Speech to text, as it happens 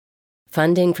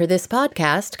Funding for this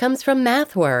podcast comes from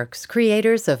MathWorks,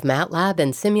 creators of MATLAB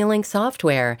and Simulink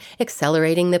software,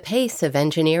 accelerating the pace of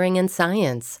engineering and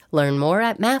science. Learn more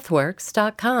at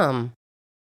mathworks.com.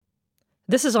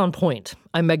 This is On Point.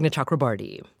 I'm Meghna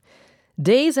Chakrabarti.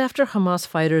 Days after Hamas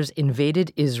fighters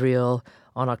invaded Israel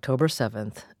on October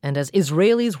 7th, and as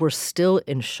Israelis were still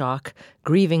in shock,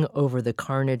 grieving over the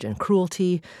carnage and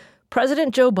cruelty,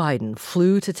 President Joe Biden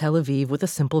flew to Tel Aviv with a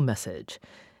simple message.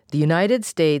 The United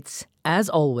States, as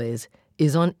always,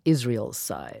 is on Israel's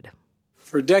side.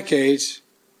 For decades,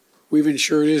 we've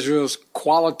ensured Israel's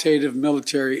qualitative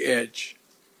military edge.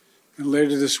 And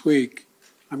later this week,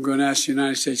 I'm going to ask the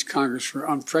United States Congress for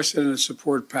an unprecedented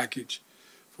support package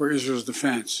for Israel's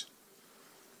defense.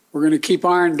 We're going to keep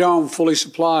Iron Dome fully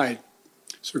supplied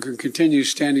so it can continue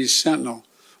standing sentinel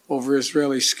over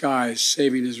Israeli skies,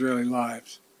 saving Israeli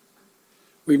lives.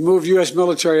 We've moved U.S.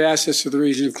 military assets to the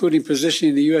region, including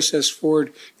positioning the USS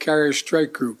Ford Carrier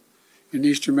Strike Group in the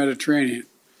Eastern Mediterranean,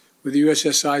 with the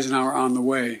USS Eisenhower on the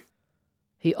way.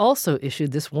 He also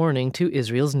issued this warning to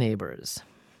Israel's neighbors.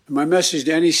 And my message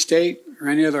to any state or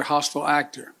any other hostile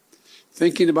actor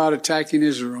thinking about attacking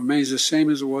Israel remains the same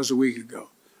as it was a week ago.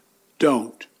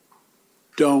 Don't.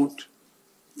 Now,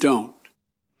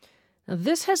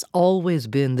 this has always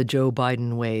been the Joe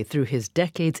Biden way through his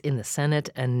decades in the Senate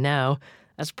and now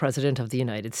as President of the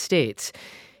United States.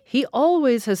 He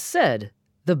always has said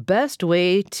the best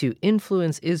way to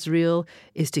influence Israel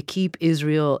is to keep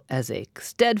Israel as a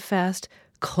steadfast,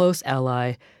 close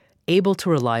ally, able to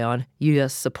rely on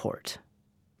U.S. support,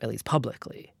 at least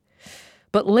publicly.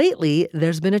 But lately,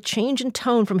 there's been a change in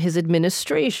tone from his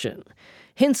administration.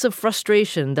 Hints of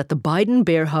frustration that the Biden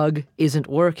bear hug isn't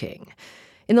working.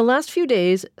 In the last few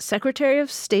days, Secretary of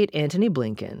State Antony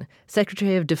Blinken,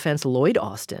 Secretary of Defense Lloyd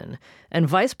Austin, and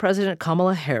Vice President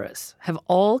Kamala Harris have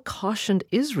all cautioned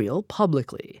Israel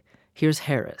publicly. Here's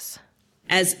Harris.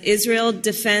 As Israel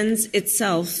defends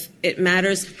itself, it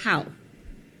matters how.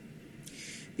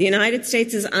 The United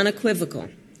States is unequivocal.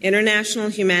 International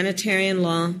humanitarian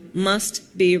law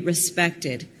must be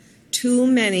respected. Too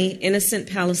many innocent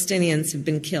Palestinians have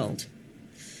been killed.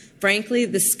 Frankly,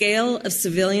 the scale of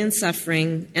civilian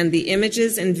suffering and the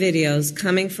images and videos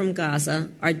coming from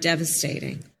Gaza are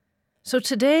devastating. So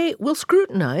today, we'll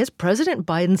scrutinize President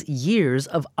Biden's years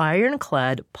of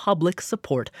ironclad public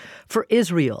support for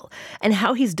Israel and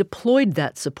how he's deployed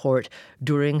that support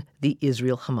during the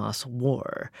Israel-Hamas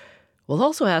war. We'll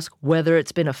also ask whether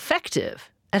it's been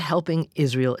effective at helping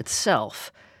Israel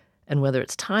itself and whether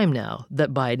it's time now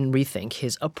that Biden rethink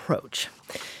his approach.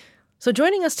 So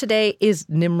joining us today is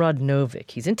Nimrod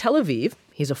Novick. He's in Tel Aviv.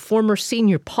 He's a former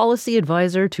senior policy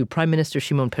advisor to Prime Minister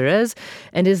Shimon Peres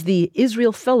and is the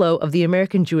Israel Fellow of the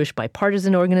American Jewish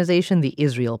bipartisan organization, the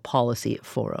Israel Policy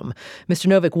Forum. Mr.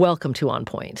 Novick, welcome to On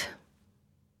Point.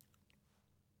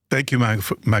 Thank you,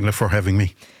 Meghna, for having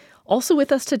me. Also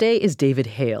with us today is David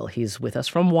Hale. He's with us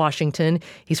from Washington.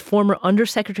 He's former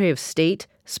Undersecretary of State,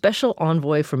 Special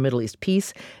Envoy for Middle East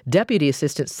Peace, Deputy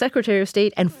Assistant Secretary of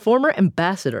State, and former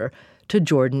ambassador to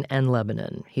Jordan and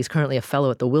Lebanon. He's currently a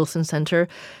fellow at the Wilson Center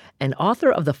and author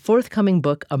of the forthcoming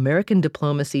book, American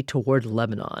Diplomacy Toward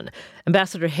Lebanon.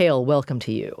 Ambassador Hale, welcome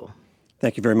to you.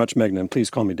 Thank you very much, Meghna, and please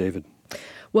call me David.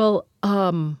 Well,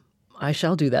 I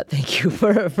shall do that. Thank you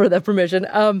for that permission.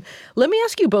 Let me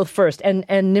ask you both first, and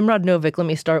Nimrod Novick, let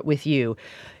me start with you.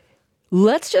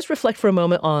 Let's just reflect for a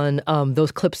moment on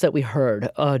those clips that we heard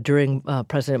during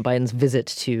President Biden's visit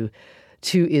to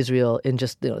Israel in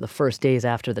just the first days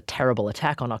after the terrible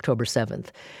attack on October 7th.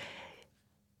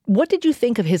 What did you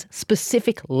think of his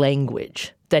specific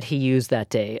language that he used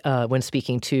that day when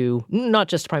speaking to not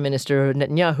just Prime Minister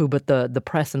Netanyahu, but the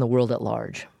press and the world at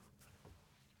large?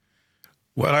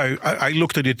 Well, I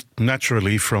looked at it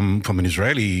naturally from an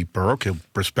Israeli parochial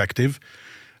perspective,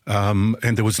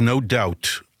 and there was no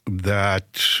doubt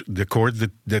that the chord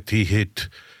that he hit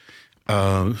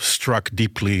struck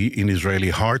deeply in Israeli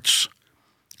hearts.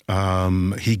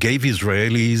 He gave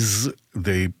Israelis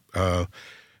the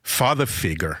father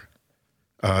figure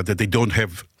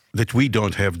that we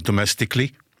don't have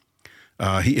domestically.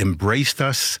 He embraced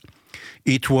us.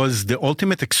 It was the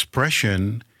ultimate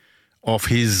expression of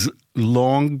his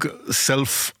long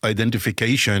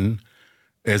self-identification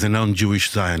as a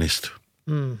non-Jewish Zionist.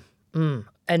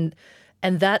 And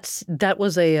that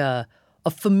was a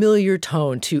familiar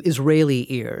tone to Israeli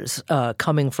ears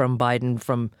coming from Biden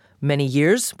from many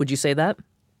years. Would you say that?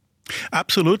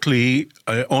 Absolutely.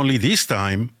 Only this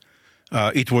time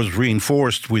it was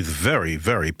reinforced with very,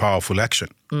 very powerful action.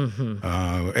 Mm-hmm.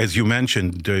 As you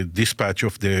mentioned, the dispatch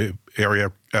of the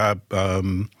area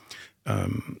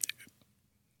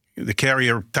the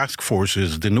carrier task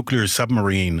forces, the nuclear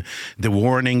submarine, the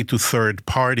warning to third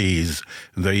parties,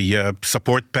 the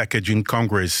support package in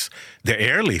Congress, the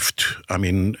airlift. I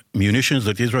mean, munitions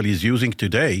that Israel is using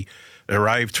today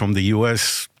arrived from the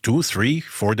U.S. 2, 3,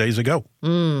 4 days ago.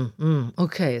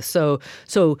 Okay, so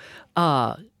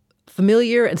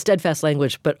familiar and steadfast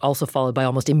language, but also followed by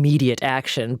almost immediate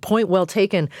action. Point well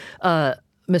taken,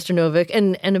 Mr. Novick.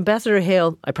 And Ambassador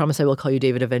Hale, I promise I will call you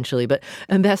David eventually, but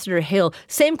Ambassador Hale,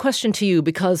 same question to you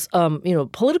because,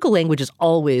 political language is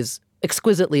always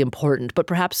exquisitely important, but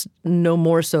perhaps no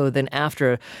more so than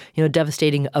after, a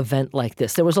devastating event like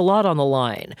this. There was a lot on the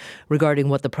line regarding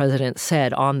what the president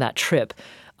said on that trip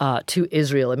to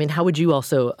Israel. I mean, how would you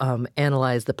also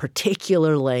analyze the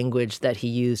particular language that he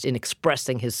used in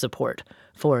expressing his support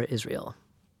for Israel?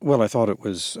 Well, I thought it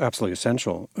was absolutely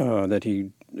essential that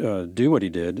he do what he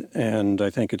did, and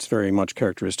I think it's very much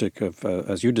characteristic of,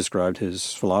 as you described,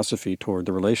 his philosophy toward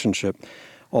the relationship.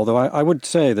 Although I would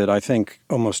say that I think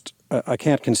I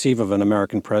can't conceive of an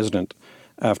American president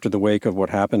after the wake of what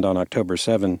happened on October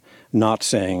 7 not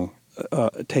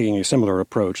taking a similar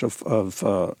approach of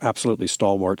absolutely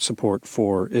stalwart support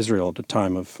for Israel at a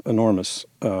time of enormous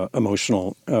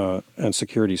emotional and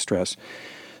security stress.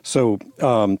 So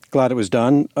glad it was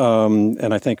done.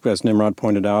 And I think, as Nimrod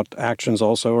pointed out, actions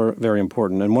also are very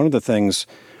important. And one of the things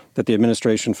that the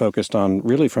administration focused on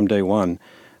really from day one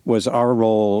was our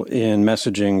role in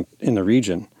messaging in the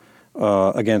region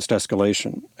against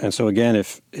escalation. And so again,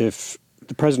 if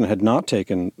the president had not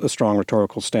taken the strong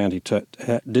rhetorical stand he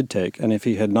did take, and if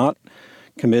he had not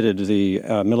committed the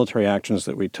military actions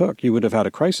that we took, you would have had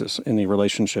a crisis in the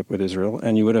relationship with Israel,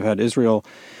 and you would have had Israel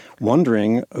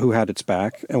wondering who had its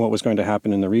back and what was going to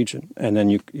happen in the region. And then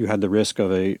you had the risk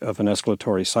of an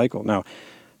escalatory cycle. Now,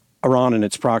 Iran and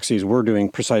its proxies were doing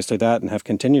precisely that and have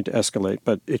continued to escalate,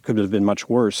 but it could have been much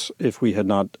worse if we had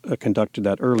not conducted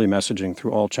that early messaging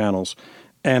through all channels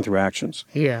and through actions.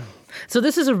 Yeah. So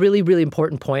this is a really, really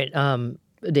important point,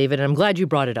 David, and I'm glad you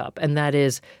brought it up, and that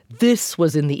is this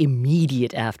was in the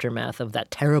immediate aftermath of that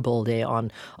terrible day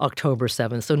on October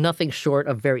 7th, so nothing short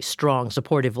of very strong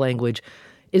supportive language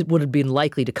would have been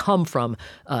likely to come from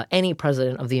any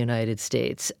president of the United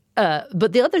States.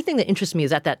 But the other thing that interests me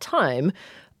is at that time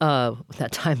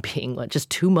being just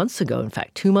 2 months ago, in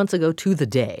fact, 2 months ago to the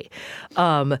day,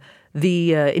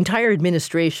 the entire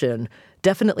administration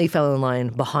definitely fell in line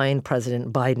behind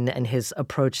President Biden and his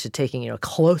approach to taking a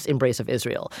close embrace of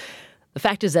Israel. The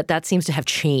fact is that seems to have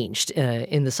changed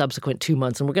in the subsequent 2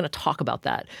 months, and we're going to talk about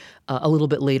that a little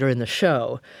bit later in the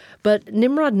show. But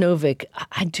Nimrod Novick,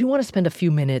 I do want to spend a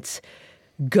few minutes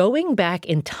going back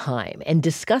in time and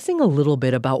discussing a little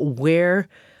bit about where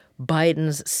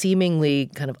Biden's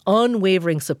seemingly kind of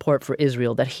unwavering support for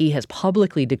Israel that he has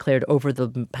publicly declared over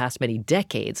the past many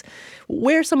decades,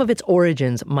 where some of its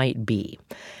origins might be.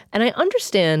 And I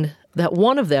understand that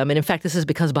one of them, and in fact this is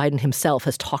because Biden himself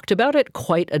has talked about it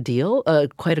quite a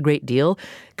great deal,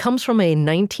 comes from a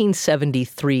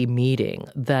 1973 meeting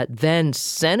that then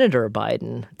Senator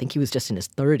Biden, I think he was just in his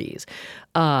 30s,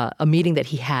 a meeting that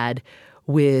he had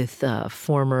with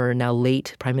former, now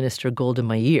late Prime Minister Golda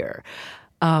Meir.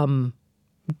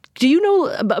 Do you know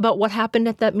about what happened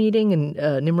at that meeting, and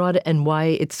Nimrod, and why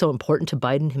it's so important to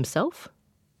Biden himself?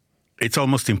 It's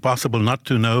almost impossible not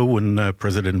to know when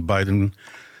President Biden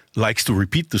likes to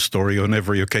repeat the story on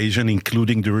every occasion,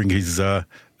 including during his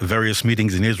various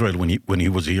meetings in Israel when he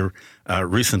was here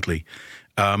recently.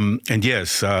 And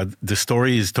yes, the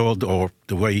story is told, or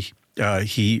the way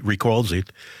he recalls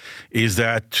it, is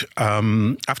that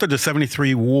after the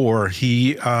 73 war,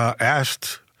 he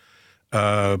asked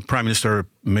Prime Minister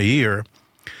Meir,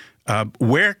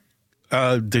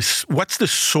 what's the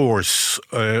source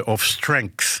of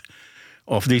strength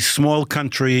of this small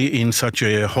country in such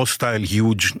a hostile,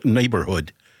 huge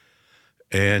neighborhood?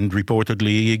 And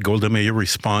reportedly, Golda Meir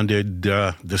responded,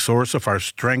 the source of our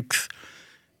strength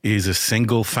is a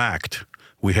single fact.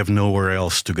 We have nowhere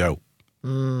else to go.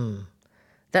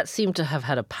 That seemed to have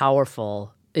had a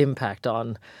powerful impact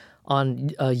on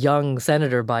young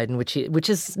Senator Biden, which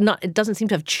is not. It doesn't seem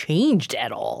to have changed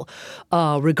at all,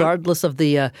 regardless of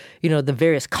the the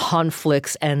various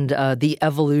conflicts and the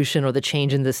evolution or the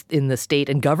change in the state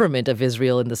and government of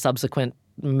Israel in the subsequent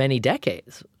many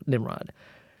decades. Nimrod.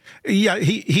 Yeah,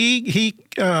 he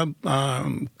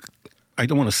I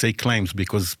don't want to say claims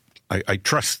because I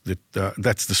trust that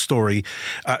that's the story.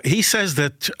 He says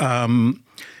that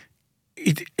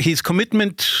his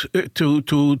commitment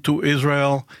to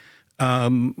Israel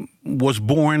was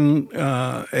born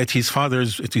at his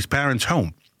parents'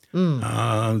 home.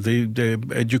 The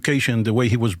education, the way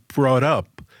he was brought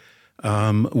up,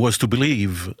 was to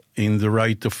believe in the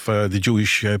right of the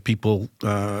Jewish people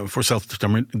for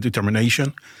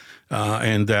self-determination,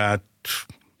 and that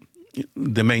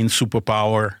the main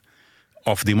superpower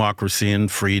of democracy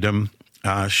and freedom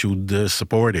should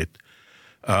support it.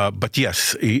 But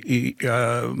yes,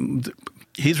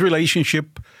 his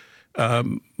relationship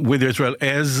with Israel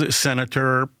as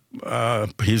senator,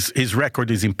 his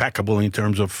record is impeccable in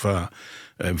terms of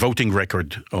voting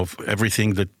record of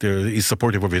everything that is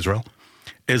supportive of Israel.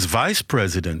 As vice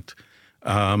president,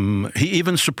 he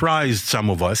even surprised some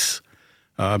of us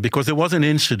because there was an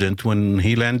incident when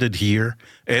he landed here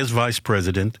as vice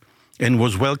president and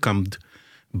was welcomed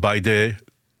by the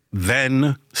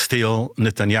then still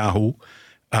Netanyahu,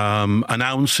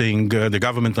 the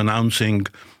government announcing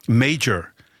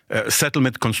major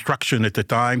settlement construction at the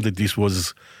time, that this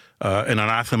was an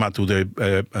anathema to the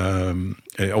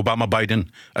Obama-Biden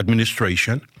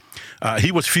administration.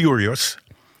 He was furious.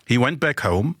 He went back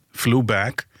home, flew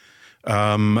back,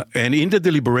 and in the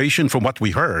deliberation, from what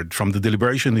we heard, from the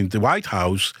deliberation in the White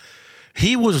House,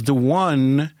 he was the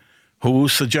one who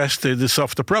suggested a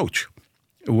soft approach,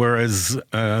 whereas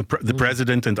the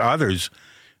president and others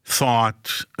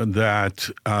thought that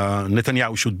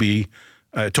Netanyahu should be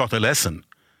taught a lesson.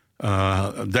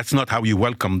 That's not how you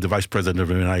welcome the vice president of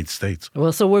the United States.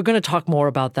 Well, so we're going to talk more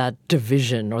about that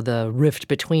division or the rift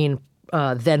between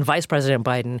then Vice President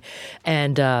Biden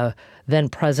and then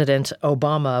President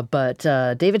Obama. But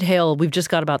David Hale, we've just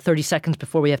got about 30 seconds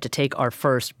before we have to take our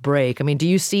first break. I mean, do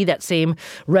you see that same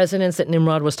resonance that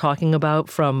Nimrod was talking about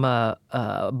from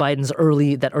Biden's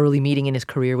early meeting in his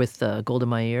career with Golda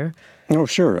Meir? Oh,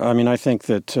 sure. I mean, I think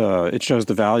that it shows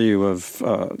the value of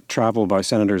travel by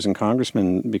senators and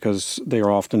congressmen because they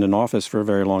are often in office for a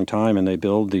very long time and they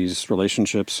build these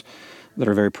relationships that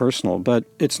are very personal. But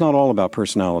it's not all about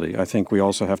personality. I think we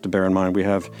also have to bear in mind we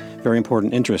have very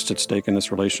important interests at stake in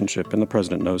this relationship, and the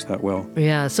president knows that well.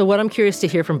 Yeah. So what I'm curious to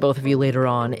hear from both of you later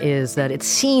on is that it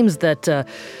seems that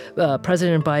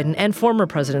President Biden and former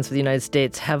presidents of the United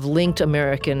States have linked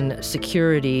American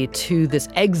security to this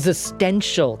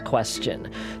existential question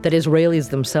that Israelis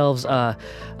themselves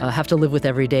have to live with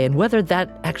every day, and whether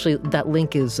that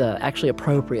link is actually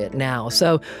appropriate now.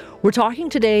 So we're talking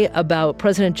today about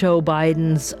President Joe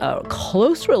Biden's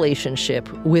close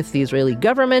relationship with the Israeli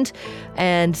government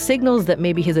and signals that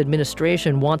maybe his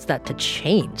administration wants that to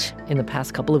change in the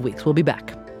past couple of weeks. We'll be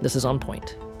back. This is On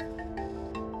Point.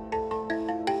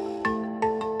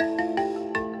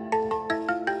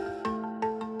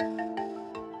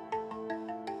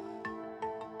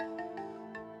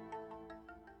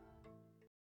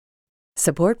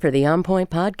 Support for the On Point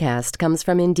podcast comes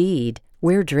from Indeed.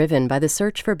 We're driven by the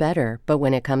search for better, but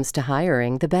when it comes to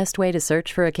hiring, the best way to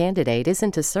search for a candidate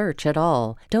isn't to search at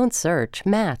all. Don't search,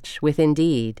 match with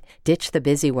Indeed. Ditch the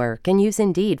busy work and use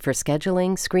Indeed for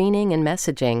scheduling, screening, and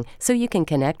messaging so you can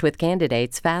connect with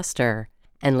candidates faster.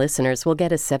 And listeners will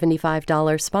get a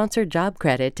 $75 sponsored job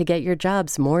credit to get your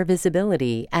jobs more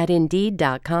visibility at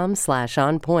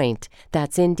Indeed.com/onpoint.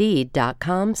 That's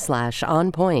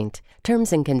Indeed.com/onpoint.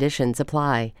 Terms and conditions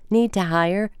apply. Need to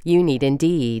hire? You need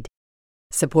Indeed.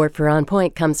 Support for On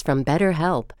Point comes from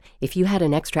BetterHelp. If you had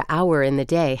an extra hour in the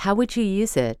day, how would you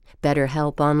use it?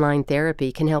 BetterHelp Online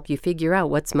Therapy can help you figure out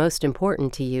what's most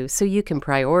important to you so you can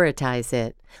prioritize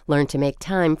it. Learn to make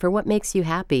time for what makes you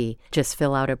happy. Just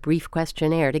fill out a brief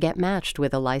questionnaire to get matched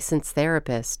with a licensed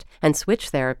therapist and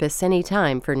switch therapists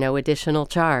anytime for no additional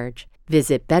charge.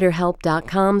 Visit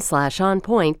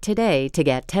BetterHelp.com/onpoint today to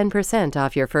get 10%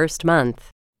 off your first month.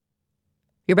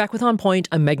 You're back with On Point.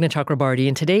 I'm Meghna Chakrabarti,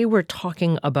 and today we're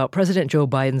talking about President Joe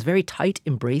Biden's very tight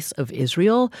embrace of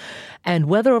Israel and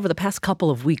whether over the past couple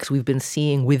of weeks we've been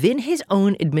seeing within his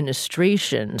own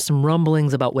administration some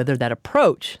rumblings about whether that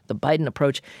approach, the Biden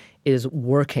approach, is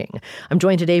working. I'm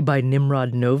joined today by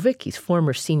Nimrod Novick. He's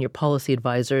former senior policy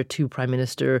advisor to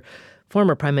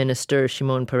former Prime Minister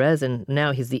Shimon Peres, and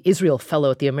now he's the Israel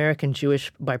Fellow at the American Jewish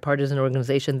bipartisan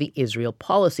organization, the Israel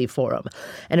Policy Forum.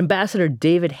 And Ambassador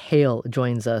David Hale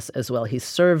joins us as well. He's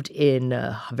served in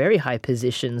very high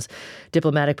positions,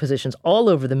 diplomatic positions all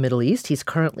over the Middle East. He's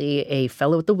currently a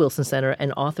fellow at the Wilson Center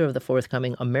and author of the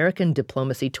forthcoming American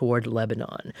Diplomacy Toward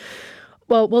Lebanon.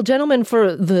 Well, gentlemen,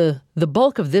 for the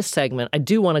bulk of this segment, I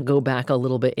do want to go back a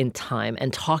little bit in time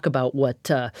and talk about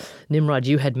what Nimrod,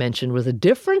 you had mentioned, were the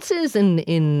differences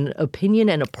in opinion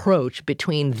and approach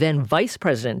between then Vice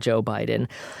President Joe Biden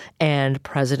and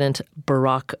President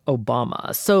Barack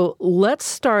Obama. So let's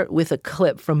start with a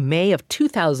clip from May of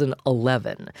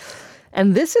 2011.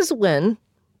 And this is when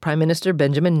Prime Minister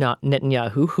Benjamin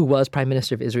Netanyahu, who was Prime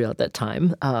Minister of Israel at that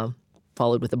time,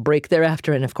 followed with a break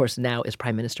thereafter, and of course now is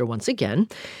Prime Minister once again,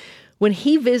 when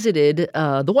he visited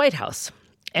the White House.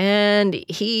 And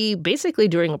he basically,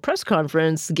 during a press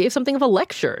conference, gave something of a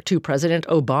lecture to President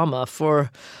Obama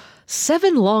for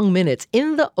 7 long minutes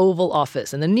in the Oval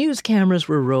Office. And the news cameras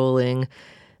were rolling.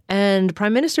 And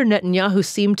Prime Minister Netanyahu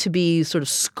seemed to be sort of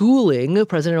schooling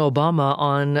President Obama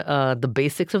on the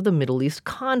basics of the Middle East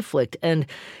conflict. And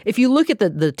if you look at the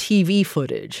TV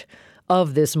footage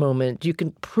of this moment, you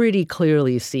can pretty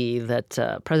clearly see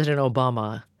that President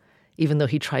Obama, even though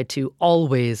he tried to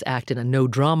always act in a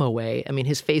no-drama way, I mean,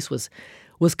 his face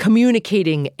was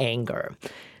communicating anger.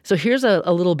 So here's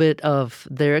a little bit of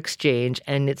their exchange,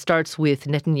 and it starts with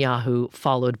Netanyahu,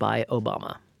 followed by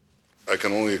Obama. I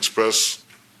can only express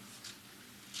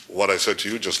what I said to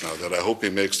you just now, that I hope he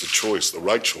makes the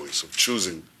right choice of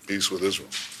choosing peace with Israel.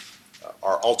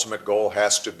 Our ultimate goal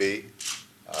has to be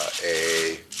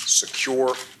a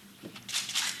secure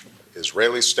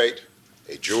Israeli state,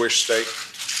 a Jewish state,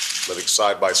 living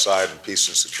side by side in peace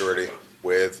and security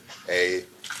with a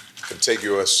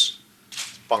contiguous,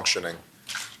 functioning,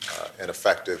 and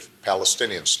effective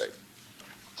Palestinian state.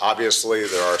 Obviously,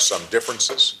 there are some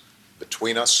differences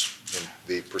between us in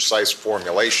the precise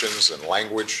formulations and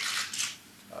language,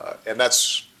 and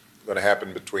that's going to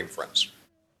happen between friends.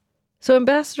 So,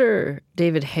 Ambassador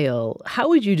David Hale, how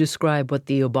would you describe what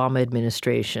the Obama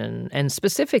administration, and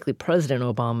specifically President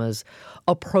Obama's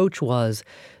approach was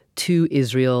to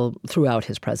Israel throughout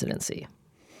his presidency?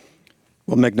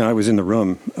 Well, Meghna, I was in the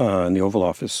room in the Oval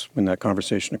Office when that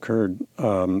conversation occurred.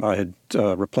 I had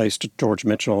replaced George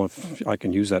Mitchell, if I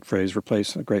can use that phrase,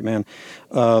 replace a great man,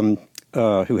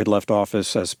 who had left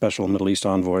office as special Middle East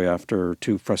envoy after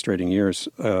 2 frustrating years.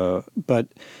 But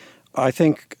I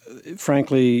think,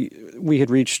 frankly, we had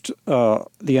reached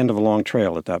the end of a long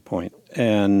trail at that point,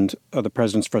 and the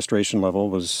president's frustration level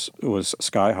was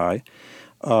sky high.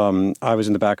 I was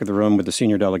in the back of the room with the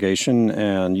senior delegation,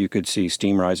 and you could see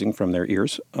steam rising from their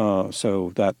ears.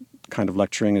 So that kind of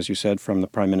lecturing, as you said, from the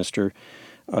prime minister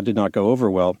did not go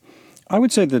over well. I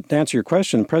would say that, to answer your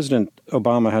question, President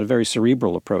Obama had a very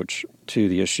cerebral approach to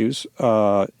the issues.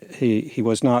 He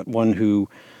was not one who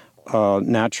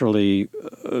naturally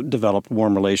developed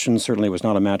warm relations. Certainly it was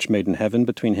not a match made in heaven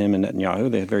between him and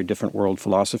Netanyahu. They had very different world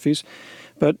philosophies.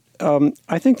 But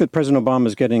I think that President Obama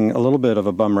is getting a little bit of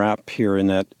a bum rap here in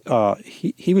that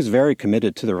he was very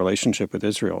committed to the relationship with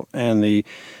Israel. And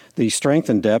the strength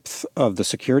and depth of the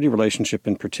security relationship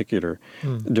in particular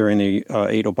during the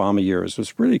 8 Obama years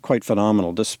was really quite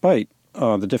phenomenal, despite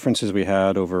the differences we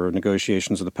had over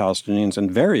negotiations with the Palestinians and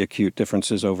very acute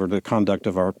differences over the conduct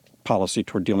of our policy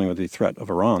toward dealing with the threat of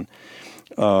Iran.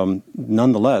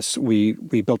 Nonetheless, we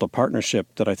built a partnership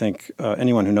that I think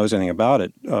anyone who knows anything about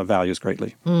it values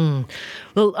greatly.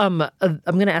 Well, I'm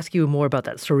going to ask you more about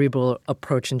that cerebral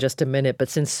approach in just a minute. But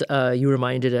since you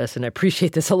reminded us, and I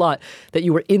appreciate this a lot, that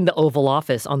you were in the Oval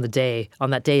Office on that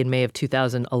day in May of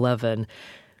 2011,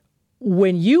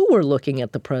 when you were looking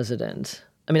at the president,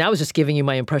 I mean, I was just giving you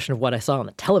my impression of what I saw on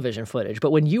the television footage.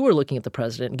 But when you were looking at the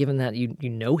president, given that you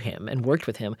know him and worked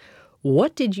with him,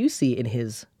 what did you see in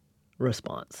his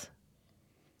response?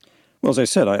 Well, as I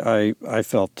said, I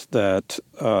felt that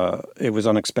it was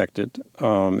unexpected,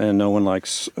 and no one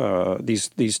likes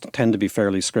these tend to be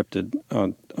fairly scripted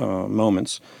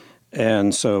moments,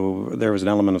 and so there was an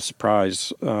element of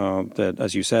surprise that,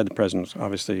 as you said, the president was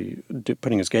obviously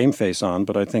putting his game face on.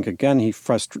 But I think again, the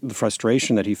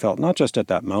frustration that he felt not just at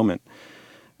that moment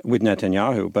with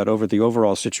Netanyahu, but over the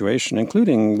overall situation,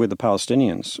 including with the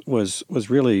Palestinians, was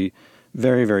really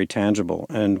very, very tangible.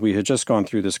 And we had just gone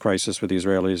through this crisis with the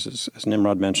Israelis. As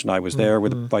Nimrod mentioned, I was there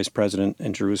with the vice president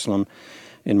in Jerusalem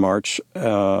in March,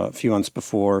 a few months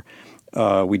before.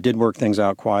 We did work things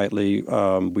out quietly.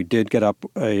 We did get up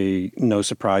a no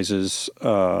surprises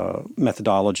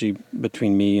methodology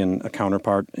between me and a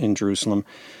counterpart in Jerusalem.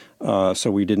 So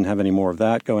we didn't have any more of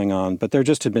that going on. But there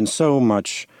just had been so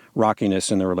much rockiness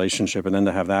in the relationship, and then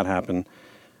to have that happen,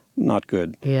 not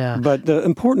good. Yeah. But the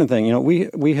important thing,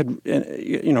 we had,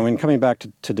 in coming back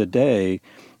to today,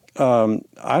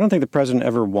 I don't think the president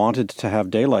ever wanted to have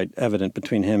daylight evident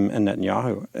between him and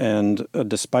Netanyahu. And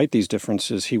despite these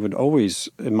differences, he would always,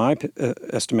 in my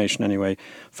estimation anyway,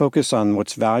 focus on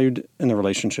what's valued in the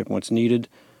relationship and what's needed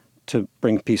to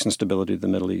bring peace and stability to the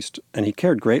Middle East. And he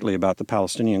cared greatly about the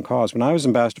Palestinian cause. When I was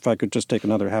ambassador, if I could just take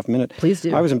another half minute. Please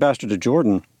do. I was ambassador to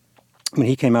Jordan when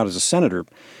he came out as a senator.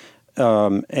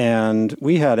 And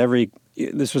we had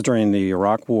this was during the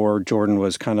Iraq War. Jordan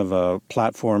was kind of a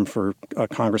platform for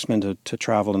congressmen to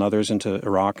travel and others into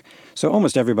Iraq. So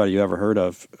almost everybody you ever heard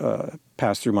of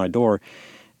passed through my door.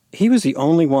 He was the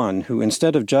only one who,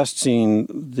 instead of just seeing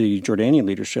the Jordanian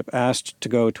leadership, asked to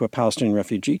go to a Palestinian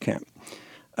refugee camp.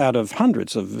 out of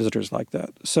hundreds of visitors like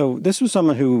that. So this was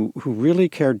someone who really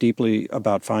cared deeply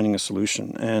about finding a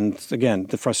solution. And again,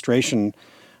 the frustration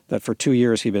that for 2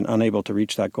 years he'd been unable to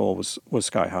reach that goal was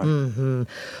sky high. Mm-hmm.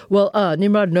 Well,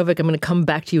 Nimrod Novick, I'm going to come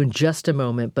back to you in just a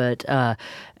moment, but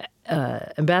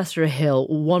Ambassador Hale,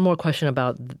 one more question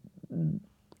about,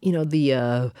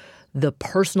 the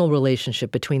personal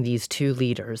relationship between these two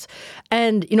leaders.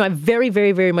 And, I very,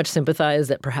 very, very much sympathize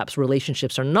that perhaps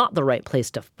relationships are not the right place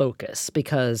to focus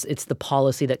because it's the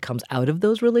policy that comes out of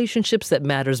those relationships that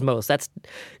matters most. That's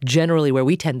generally where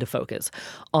we tend to focus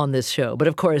on this show. But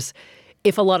of course,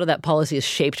 if a lot of that policy is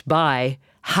shaped by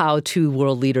how two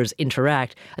world leaders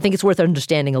interact, I think it's worth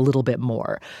understanding a little bit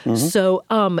more. Mm-hmm. So,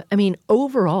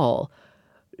 overall,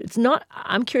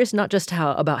 I'm curious not just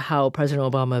about how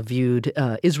President Obama viewed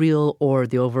Israel or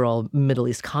the overall Middle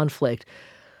East conflict,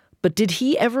 but did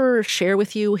he ever share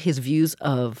with you his views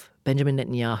of Benjamin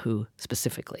Netanyahu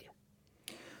specifically?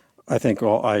 I think,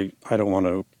 I don't want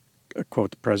to quote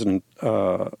the president,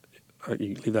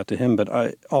 you leave that to him, but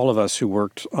all of us who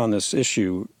worked on this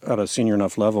issue at a senior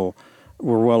enough level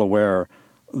were well aware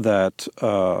that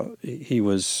he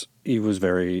was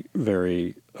very,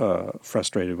 very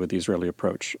frustrated with the Israeli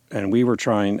approach. And we were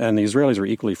and the Israelis were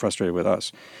equally frustrated with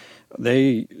us.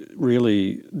 They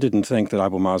really didn't think that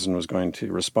Abu Mazen was going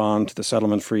to respond to the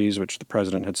settlement freeze, which the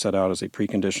president had set out as a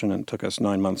precondition and took us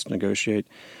 9 months to negotiate.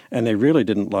 And they really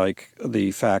didn't like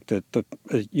the fact that the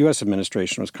U.S.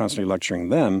 administration was constantly lecturing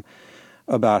them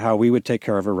about how we would take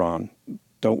care of Iran.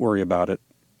 Don't worry about it.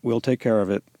 We'll take care of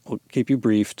it. We'll keep you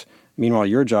briefed. Meanwhile,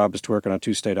 your job is to work on a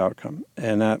two-state outcome.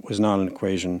 And that was not an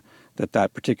equation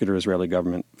that particular Israeli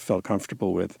government felt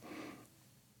comfortable with.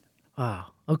 Wow.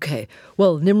 Okay.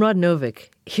 Well, Nimrod Novick,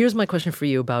 here's my question for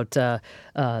you about the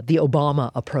Obama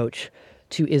approach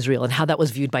to Israel and how that was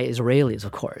viewed by Israelis,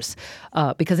 of course.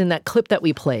 Because in that clip that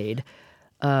we played,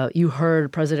 you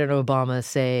heard President Obama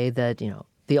say that,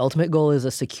 the ultimate goal is a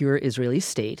secure Israeli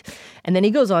state. And then he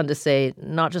goes on to say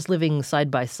not just living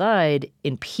side by side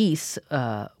in peace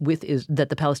that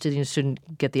the Palestinians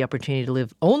shouldn't get the opportunity to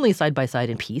live only side by side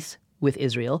in peace with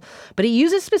Israel, but he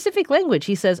uses specific language.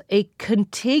 He says a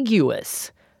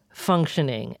contiguous,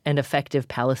 functioning, and effective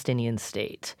Palestinian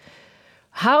state.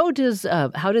 How did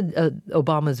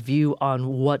Obama's view on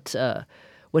what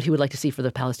he would like to see for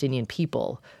the Palestinian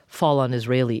people fall on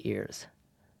Israeli ears?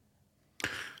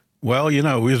 Well,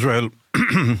 Israel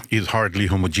is hardly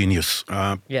homogeneous.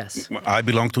 Yes. I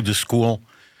belong to the school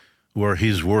where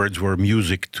his words were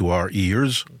music to our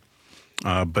ears.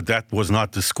 But that was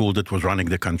not the school that was running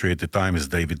the country at the time, as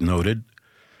David noted.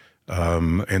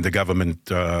 And the government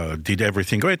did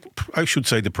everything. I should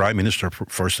say the prime minister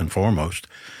first and foremost.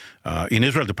 In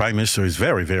Israel, the prime minister is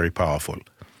very, very powerful.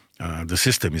 The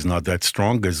system is not that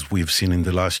strong, as we've seen in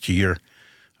the last year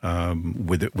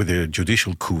with the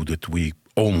judicial coup that we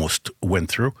almost went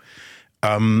through.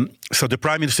 So the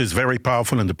prime minister is very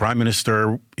powerful, and the prime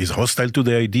minister is hostile to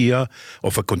the idea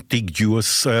of a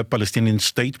contiguous Palestinian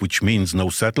state, which means no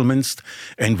settlements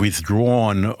and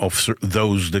withdrawn of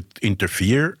those that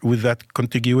interfere with that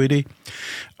contiguity.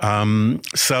 From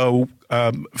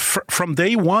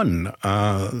day one,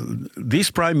 this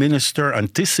prime minister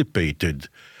anticipated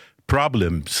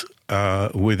problems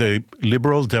with a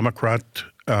liberal Democrat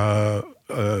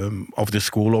of the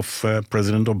school of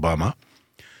President Obama,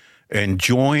 and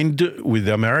joined with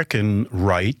the American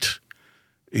right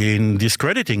in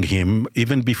discrediting him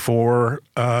even before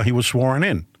he was sworn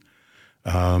in,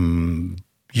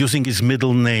 using his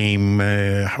middle name,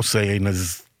 to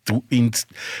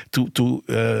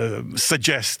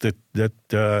suggest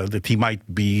that he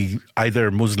might be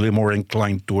either Muslim or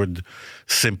inclined toward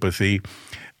sympathy.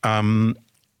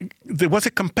 There was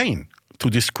a campaign to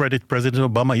discredit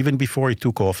President Obama even before he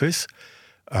took office.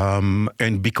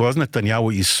 And because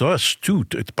Netanyahu is so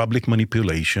astute at public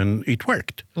manipulation, it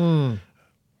worked.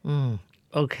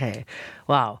 Okay.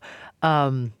 Wow.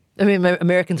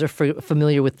 Americans are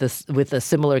familiar with a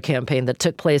similar campaign that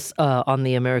took place on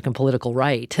the American political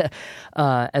right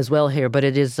as well here. But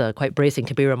it is quite bracing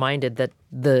to be reminded that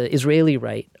the Israeli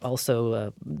right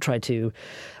also tried to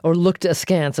or looked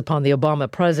askance upon the Obama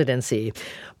presidency.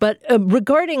 But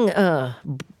regarding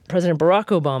President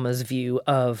Barack Obama's view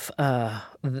of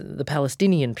the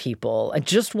Palestinian people, I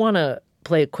just want to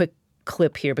play a quick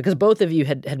clip here because both of you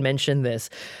had mentioned this.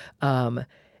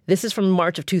 This is from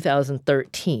March of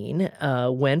 2013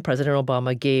 when President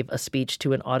Obama gave a speech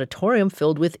to an auditorium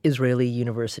filled with Israeli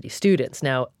university students.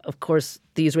 Now, of course,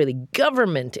 the Israeli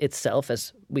government itself,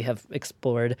 as we have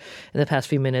explored in the past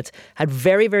few minutes, had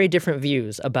very, very different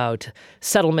views about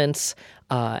settlements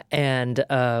and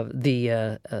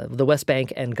the West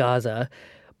Bank and Gaza.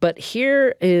 But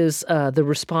here is the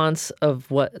response of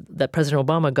that President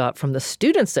Obama got from the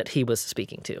students that he was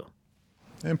speaking to.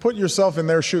 And put yourself in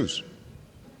their shoes.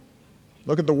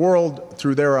 Look at the world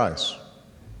through their eyes.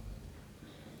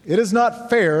 It is not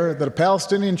fair that a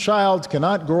Palestinian child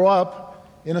cannot grow up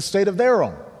in a state of their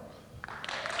own.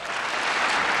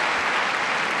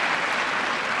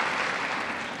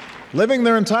 Living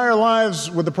their entire lives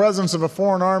with the presence of a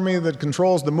foreign army that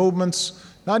controls the movements,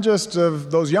 not just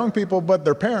of those young people, but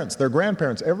their parents, their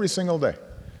grandparents, every single day.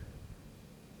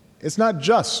 It's not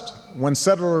just when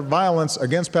settler violence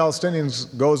against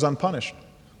Palestinians goes unpunished.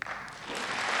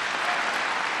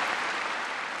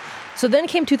 So then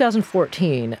came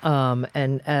 2014,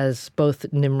 and as both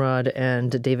Nimrod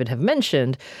and David have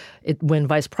mentioned, when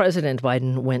Vice President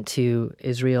Biden went to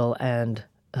Israel and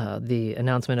the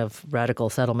announcement of radical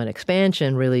settlement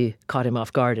expansion really caught him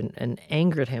off guard and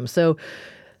angered him. So,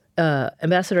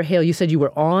 Ambassador Hale, you said you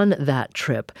were on that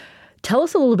trip. Tell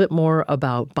us a little bit more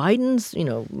about Biden's,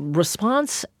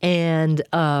 response and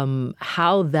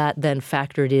how that then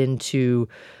factored into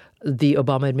the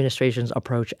Obama administration's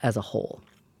approach as a whole.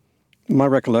 My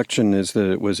recollection is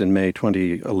that it was in May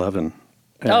 2011.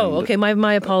 Okay.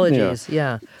 My apologies.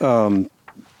 Yeah.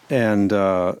 And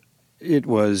it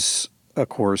was, of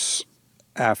course,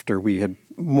 after we had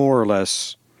more or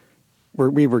less,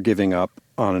 we were giving up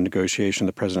on a negotiation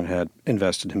the president had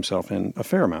invested himself in a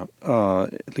fair amount,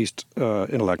 at least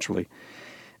intellectually.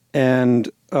 And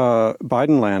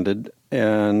Biden landed,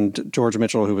 and George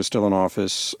Mitchell, who was still in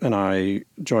office, and I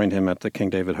joined him at the King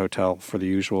David Hotel for the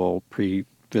usual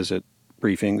pre-visit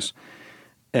briefings.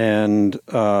 And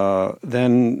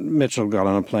then Mitchell got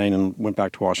on a plane and went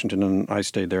back to Washington, and I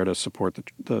stayed there to support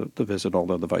the visit,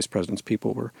 although the vice president's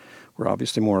people were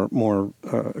obviously more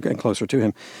and closer to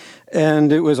him.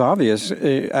 And it was obvious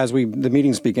as the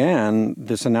meetings began,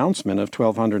 this announcement of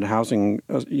 1,200 housing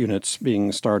units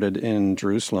being started in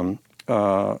Jerusalem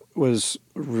was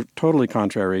totally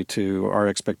contrary to our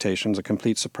expectations, a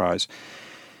complete surprise.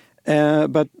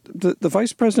 But the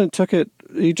vice president took it.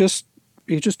 He just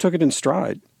took it in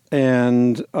stride.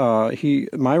 And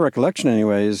my recollection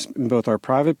anyway, is in both our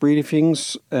private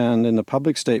briefings and in the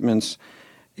public statements,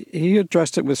 he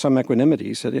addressed it with some equanimity.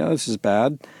 He said, this is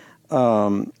bad,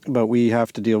 but we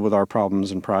have to deal with our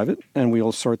problems in private, and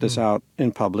we'll sort this out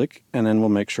in public, and then we'll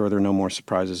make sure there are no more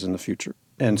surprises in the future.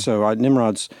 And so I'm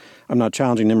not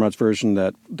challenging Nimrod's version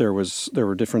that there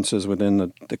were differences within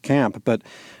the camp, but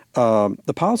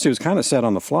the policy was kind of set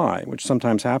on the fly, which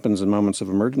sometimes happens in moments of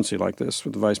emergency like this,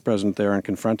 with the vice president there and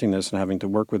confronting this and having to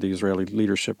work with the Israeli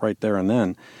leadership right there and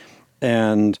then.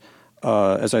 And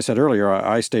as I said earlier,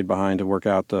 I stayed behind to work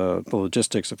out the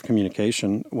logistics of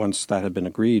communication once that had been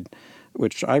agreed,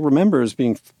 which I remember as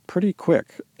being pretty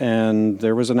quick. And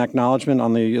there was an acknowledgement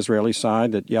on the Israeli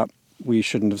side that, yep, we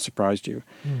shouldn't have surprised you.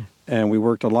 And we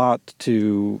worked a lot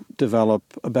to develop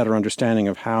a better understanding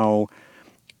of how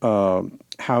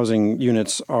housing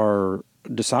units are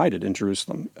decided in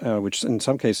Jerusalem, which in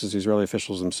some cases Israeli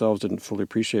officials themselves didn't fully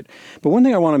appreciate. But one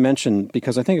thing I want to mention,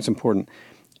 because I think it's important,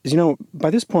 is, by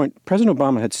this point, President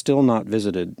Obama had still not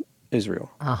visited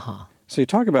Israel. So you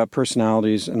talk about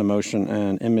personalities and emotion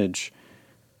and image,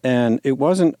 and it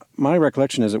wasn't, my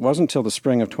recollection is it wasn't until the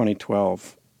spring of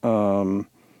 2012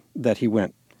 that he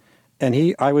went. And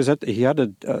Prime Minister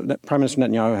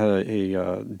Netanyahu had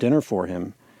a dinner for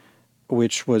him,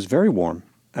 which was very warm,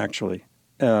 actually.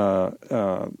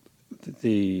 The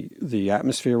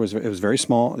atmosphere was very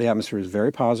small. The atmosphere was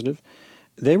very positive.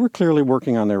 They were clearly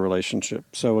working on their relationship.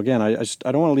 So again, I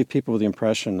don't want to leave people with the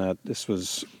impression that this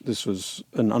was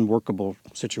an unworkable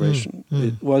situation.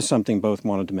 It was something both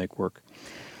wanted to make work.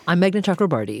 I'm Meghna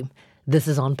Chakrabarti. This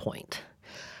is On Point.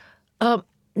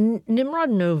 Nimrod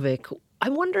Novick,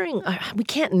 I'm wondering, we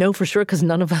can't know for sure because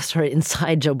none of us are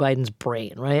inside Joe Biden's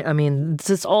brain, right? I mean,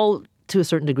 it's all to a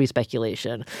certain degree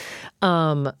speculation.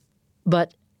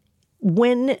 But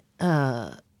when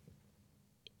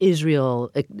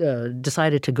Israel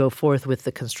decided to go forth with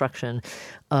the construction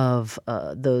of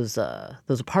those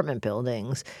apartment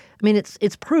buildings, I mean,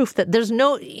 it's proof that there's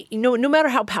no matter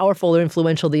how powerful or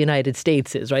influential the United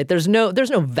States is, right? There's no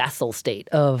vassal state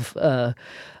of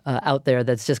out there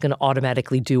that's just going to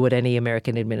automatically do what any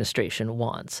American administration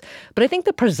wants. But I think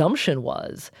the presumption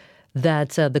was that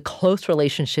the close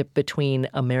relationship between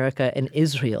America and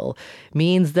Israel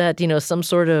means that, some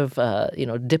sort of,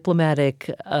 diplomatic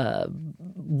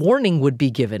warning would be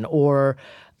given, or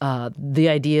the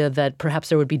idea that perhaps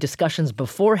there would be discussions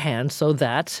beforehand so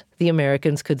that the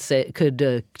Americans could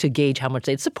to gauge how much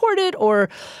they'd support it, or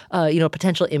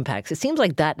potential impacts. It seems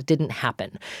like that didn't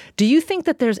happen. Do you think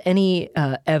that there's any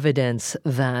evidence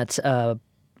that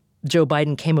Joe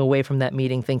Biden came away from that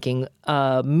meeting thinking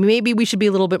maybe we should be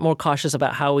a little bit more cautious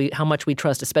about how much we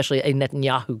trust, especially a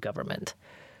Netanyahu government?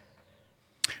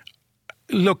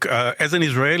 Look, as an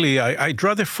Israeli, I'd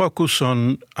rather focus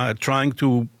on trying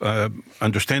to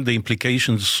understand the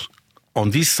implications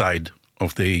on this side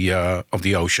of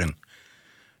the ocean.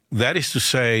 That is to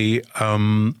say,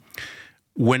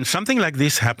 when something like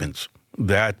this happens,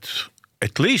 that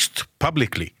at least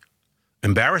publicly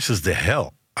embarrasses the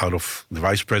hell out of the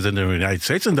Vice President of the United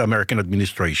States and the American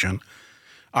administration,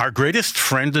 our greatest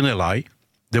friend and ally,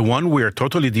 the one we are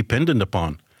totally dependent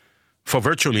upon for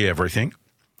virtually everything.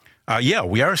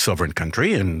 We are a sovereign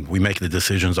country and we make the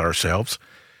decisions ourselves.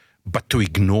 But to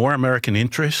ignore American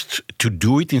interests, to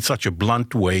do it in such a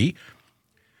blunt way,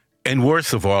 and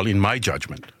worst of all, in my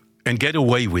judgment, and get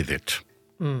away with it.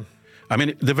 I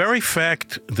mean, the very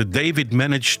fact that David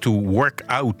managed to work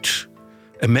out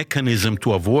a mechanism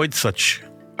to avoid such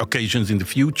occasions in the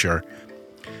future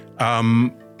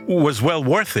was well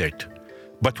worth it.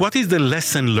 But what is the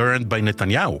lesson learned by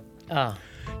Netanyahu?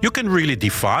 You can really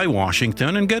defy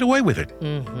Washington and get away with it.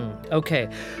 Okay.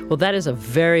 Well, that is a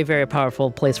very, very powerful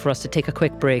place for us to take a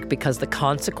quick break, because the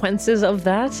consequences of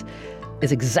that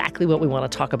is exactly what we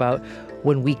want to talk about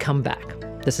when we come back.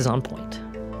 This is On Point.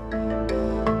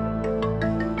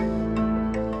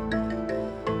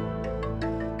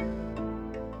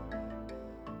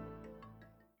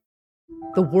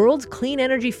 The world's clean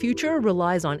energy future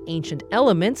relies on ancient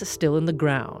elements still in the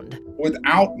ground.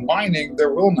 Without mining,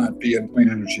 there will not be a clean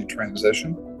energy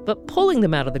transition. But pulling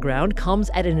them out of the ground comes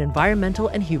at an environmental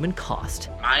and human cost.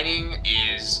 Mining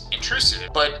is intrusive,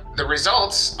 but the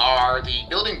results are the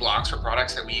building blocks for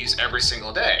products that we use every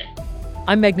single day.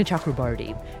 I'm Meghna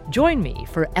Chakrabarti. Join me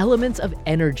for Elements of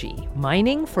Energy,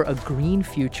 Mining for a Green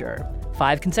Future.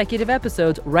 5 consecutive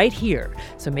episodes right here,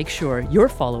 so make sure you're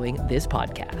following this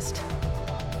podcast.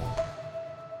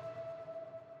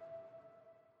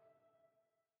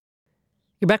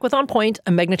 You're back with On Point.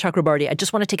 I'm Meghna Chakrabarti. I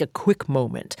just want to take a quick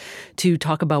moment to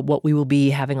talk about what we will be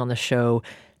having on the show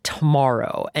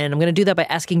tomorrow. And I'm going to do that by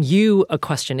asking you a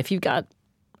question. If you've got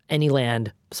any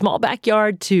land, small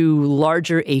backyard to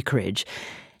larger acreage,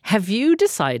 have you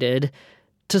decided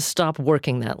to stop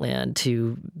working that land,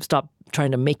 to stop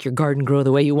trying to make your garden grow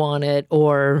the way you want it,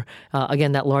 or,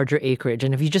 again, that larger acreage?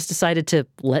 And have you just decided to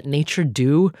let nature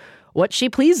do what she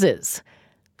pleases?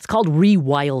 It's called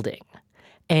rewilding.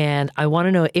 And I want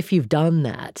to know, if you've done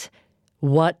that,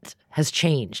 what has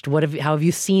changed? How have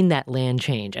you seen that land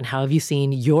change? And how have you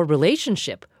seen your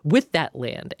relationship with that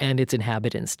land and its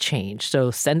inhabitants change?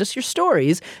 So send us your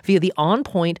stories via the On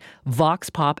Point Vox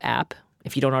Pop app.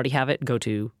 If you don't already have it, go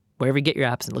to wherever you get your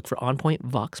apps and look for On Point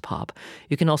Vox Pop.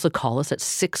 You can also call us at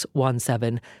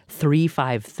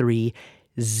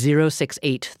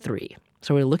 617-353-0683.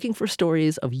 So we're looking for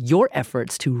stories of your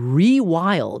efforts to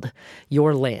rewild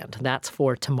your land. That's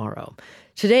for tomorrow.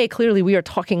 Today, clearly, we are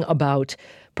talking about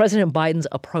President Biden's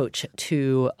approach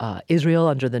to Israel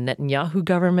under the Netanyahu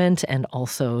government, and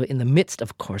also in the midst,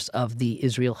 of course, of the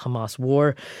Israel-Hamas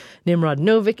war. Nimrod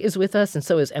Novick is with us, and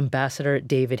so is Ambassador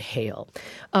David Hale.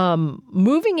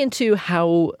 Moving into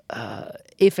how,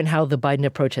 if and how the Biden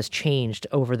approach has changed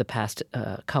over the past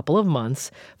couple of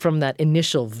months from that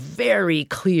initial very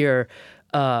clear,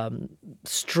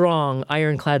 strong,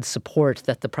 ironclad support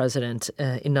that the president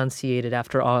enunciated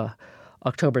after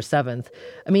October 7th.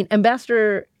 I mean,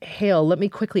 Ambassador Hale, let me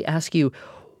quickly ask you,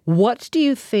 what do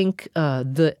you think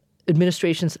the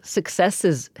administration's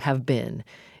successes have been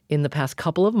in the past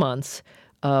couple of months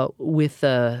with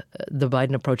the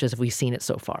Biden approach as we've seen it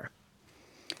so far?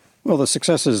 Well, the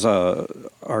successes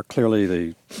are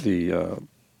clearly the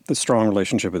strong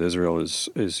relationship with Israel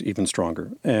is even stronger.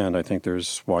 And I think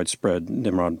there's widespread,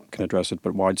 Nimrod can address it,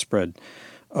 but widespread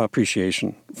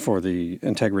appreciation for the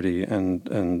integrity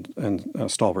and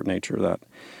stalwart nature of that.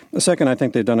 The second, I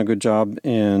think they've done a good job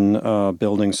in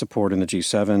building support in the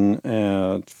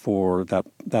G7 for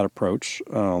that approach.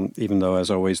 Even though,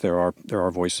 as always, there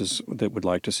are voices that would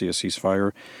like to see a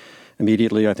ceasefire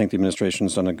immediately. I think the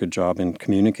administration's done a good job in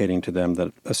communicating to them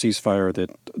that a ceasefire that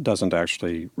doesn't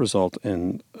actually result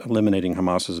in eliminating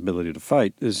Hamas's ability to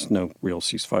fight is no real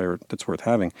ceasefire that's worth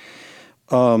having.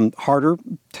 Harder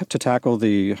to tackle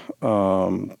the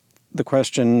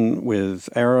question with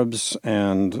Arabs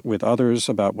and with others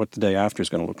about what the day after is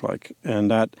going to look like.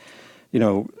 And that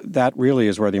really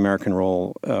is where the American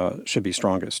role should be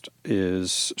strongest,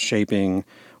 is shaping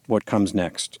what comes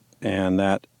next. And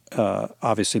that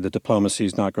obviously the diplomacy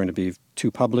is not going to be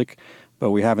too public,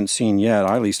 but we haven't seen yet,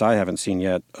 at least I haven't seen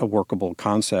yet, a workable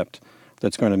concept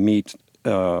that's going to meet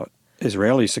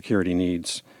Israeli security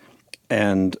needs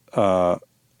and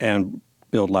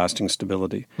build lasting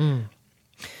stability.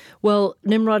 Well,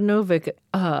 Nimrod Novick,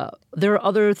 there are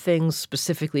other things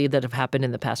specifically that have happened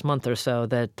in the past month or so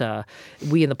that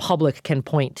we in the public can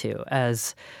point to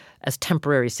as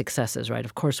temporary successes, right?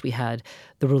 Of course, we had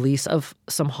the release of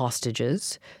some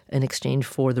hostages in exchange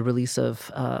for the release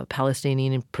of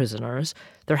Palestinian prisoners.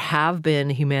 There have been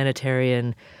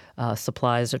humanitarian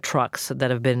supplies or trucks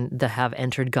that have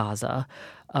entered Gaza,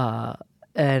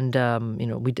 and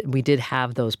we did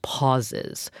have those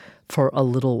pauses for a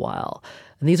little while.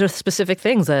 And these are specific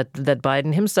things that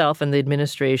Biden himself and the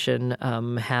administration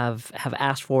have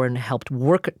asked for and helped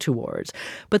work towards.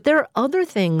 But there are other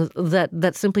things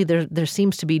that simply there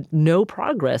seems to be no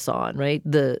progress on, right?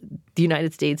 The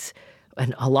United States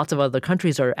and lots of other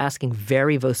countries are asking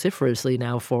very vociferously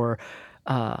now for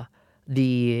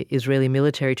the Israeli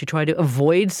military to try to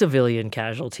avoid civilian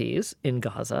casualties in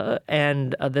Gaza.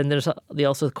 And then there's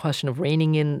also the question of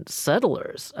reining in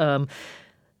settlers.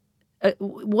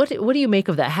 What do you make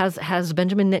of that? Has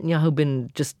Benjamin Netanyahu been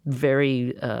just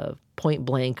very point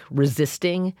blank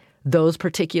resisting those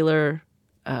particular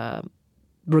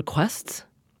requests?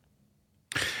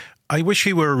 I wish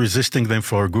he were resisting them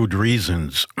for good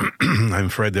reasons. I'm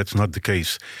afraid that's not the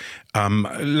case.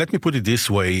 Let me put it this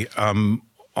way.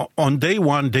 On day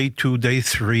 1, day 2, day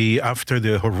 3, after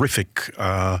the horrific,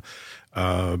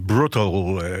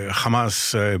 brutal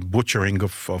Hamas butchering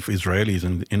of Israelis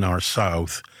in our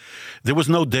south, there was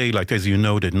no daylight, as you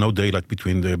noted, no daylight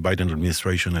between the Biden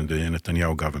administration and the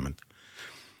Netanyahu government.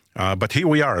 But here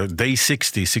we are, day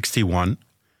 60, 61,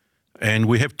 and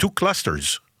we have 2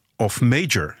 clusters of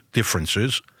major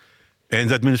differences, and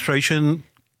the administration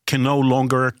can no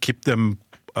longer keep them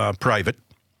private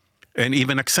and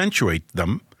even accentuate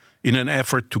them in an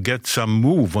effort to get some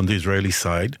move on the Israeli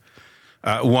side.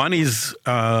 One is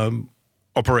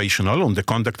operational on the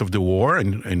conduct of the war,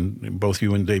 and both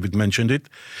you and David mentioned it,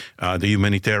 the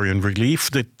humanitarian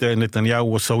relief that Netanyahu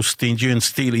was so stingy and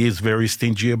still is very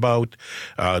stingy about,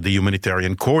 the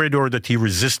humanitarian corridor that he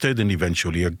resisted and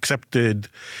eventually accepted,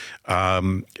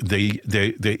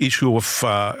 the issue of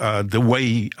the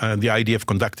way the IDF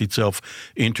conduct itself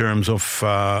in terms of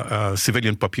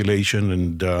civilian population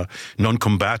and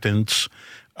non-combatants,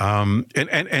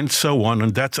 and so on.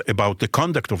 And that's about the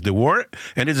conduct of the war.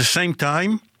 And at the same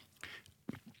time,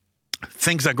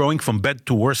 things are going from bad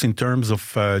to worse in terms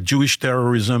of Jewish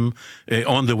terrorism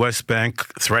on the West Bank,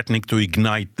 threatening to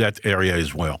ignite that area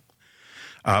as well.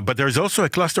 But there's also a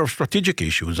cluster of strategic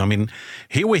issues. I mean,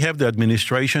 here we have the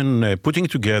administration putting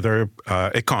together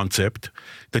a concept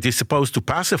that is supposed to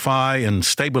pacify and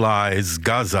stabilize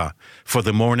Gaza for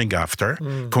the morning after,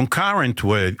 concurrent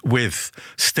with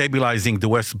stabilizing the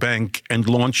West Bank and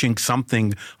launching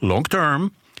something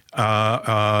long-term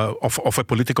of a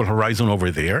political horizon over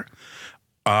there,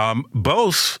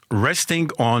 both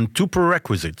resting on 2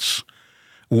 prerequisites.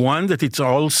 One, that it's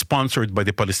all sponsored by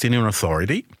the Palestinian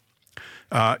Authority,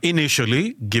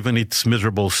 initially, given its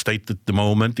miserable state at the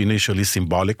moment, initially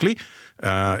symbolically,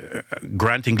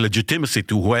 granting legitimacy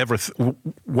to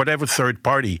whatever third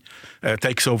party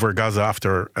takes over Gaza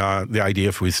after the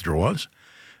IDF withdraws.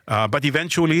 But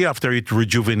eventually, after it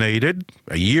rejuvenated,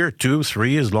 a year, 2,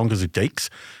 3, as long as it takes,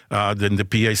 then the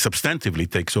PA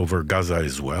substantively takes over Gaza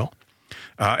as well.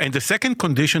 And the second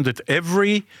condition that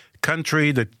every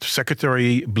country that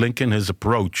Secretary Blinken has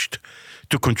approached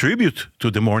to contribute to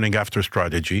the morning after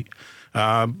strategy,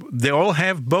 they all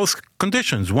have both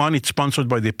conditions. One, it's sponsored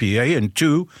by the PA, and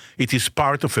 2, it is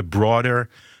part of a broader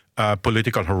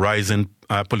political horizon,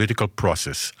 political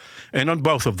process. And on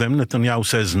both of them, Netanyahu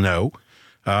says no.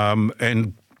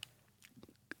 And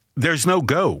there's no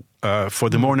go for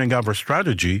the morning after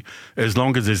strategy as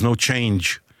long as there's no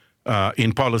change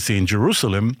in policy in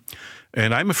Jerusalem.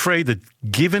 And I'm afraid that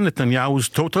given Netanyahu's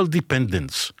total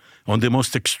dependence on the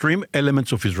most extreme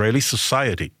elements of Israeli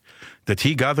society that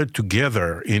he gathered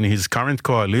together in his current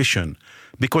coalition,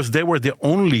 because they were the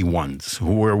only ones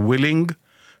who were willing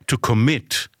to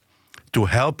commit to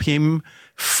help him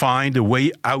find a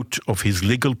way out of his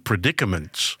legal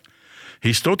predicaments,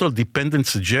 his total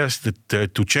dependence suggests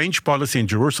that to change policy in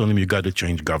Jerusalem, you got to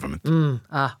change government.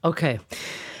 Okay.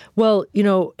 Well,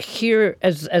 here,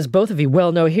 as both of you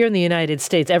well know, here in the United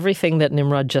States, everything that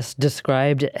Nimrod just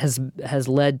described has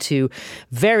led to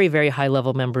very, very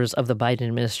high-level members of the Biden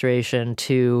administration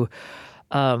to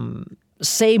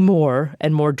say more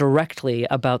and more directly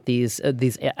about these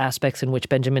aspects in which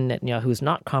Benjamin Netanyahu is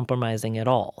not compromising at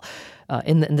all.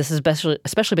 And this has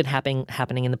especially been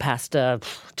happening in the past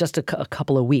just a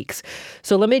couple of weeks.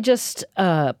 So let me just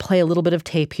play a little bit of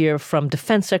tape here from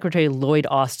Defense Secretary Lloyd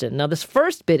Austin. Now, this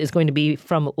first bit is going to be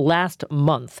from last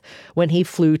month when he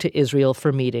flew to Israel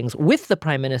for meetings with the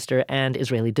Prime Minister and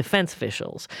Israeli defense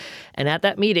officials. And at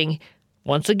that meeting,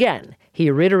 once again,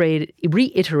 he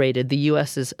reiterated the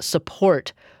U.S.'s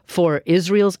support for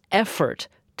Israel's effort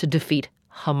to defeat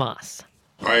Hamas.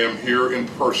 I am here in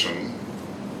person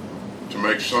to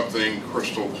make something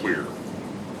crystal clear.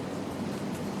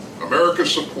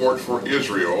 America's support for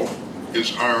Israel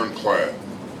is ironclad.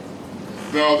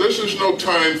 Now, this is no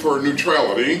time for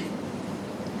neutrality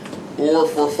or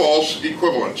for false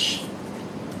equivalence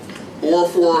or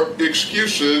for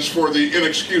excuses for the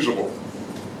inexcusable.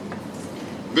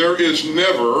 There is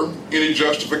never any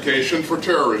justification for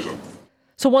terrorism.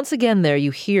 So once again there,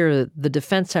 you hear the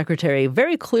defense secretary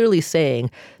very clearly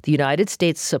saying the United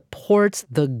States supports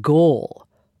the goal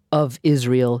of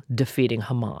Israel defeating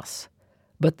Hamas.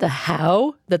 But the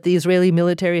how that the Israeli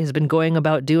military has been going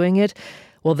about doing it,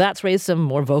 well, that's raised some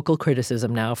more vocal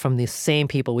criticism now from the same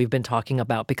people we've been talking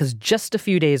about, because just a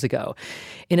few days ago,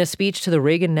 in a speech to the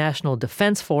Reagan National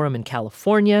Defense Forum in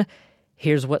California,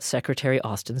 here's what Secretary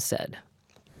Austin said.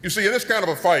 You see, in this kind of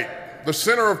a fight, the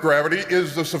center of gravity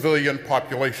is the civilian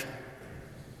population.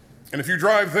 And if you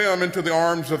drive them into the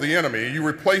arms of the enemy, you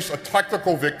replace a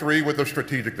tactical victory with a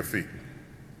strategic defeat.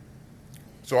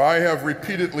 So I have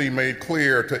repeatedly made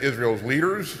clear to Israel's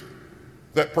leaders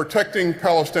that protecting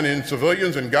Palestinian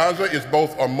civilians in Gaza is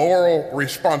both a moral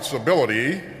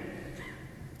responsibility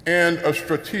and a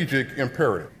strategic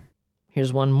imperative.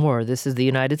 Here's one more. This is the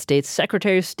United States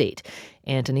Secretary of State,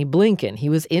 Antony Blinken. He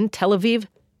was in Tel Aviv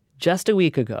just a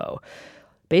week ago,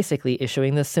 basically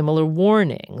issuing the similar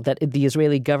warning that the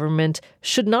Israeli government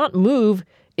should not move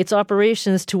its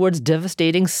operations towards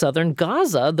devastating southern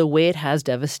Gaza the way it has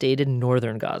devastated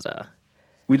northern Gaza.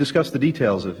 We discussed the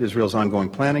details of Israel's ongoing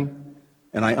planning,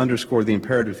 and I underscored the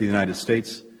imperative to the United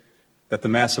States that the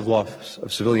massive loss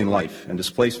of civilian life and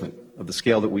displacement of the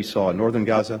scale that we saw in northern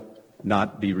Gaza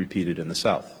not be repeated in the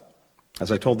south.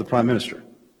 As I told the Prime Minister,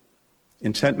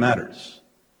 intent matters,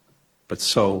 but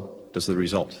so does the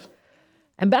result.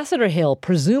 Ambassador Hale,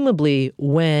 presumably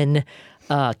when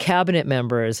cabinet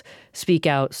members speak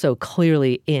out so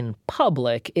clearly in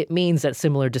public, it means that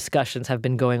similar discussions have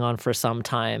been going on for some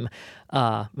time,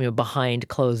 behind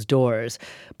closed doors.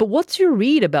 But what's your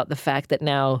read about the fact that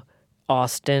now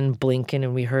Austin, Blinken,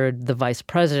 and we heard the Vice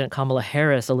President, Kamala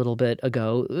Harris, a little bit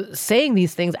ago, saying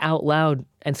these things out loud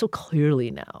and so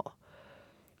clearly now?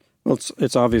 Well,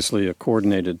 it's obviously a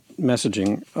coordinated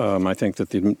messaging. I think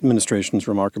that the administration is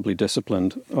remarkably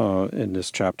disciplined in this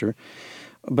chapter.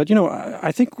 But,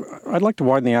 I think I'd like to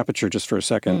widen the aperture just for a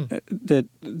second. That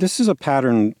this is a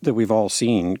pattern that we've all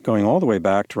seen going all the way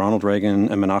back to Ronald Reagan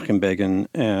and Menachem Begin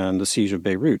and the siege of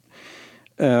Beirut.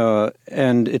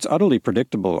 And it's utterly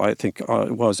predictable, I think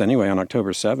it was anyway, on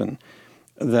October 7,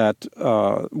 that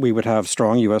we would have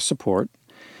strong U.S. support,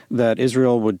 that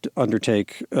Israel would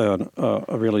undertake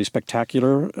a really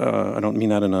spectacular, I don't mean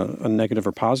that in a negative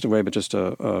or positive way, but just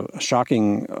a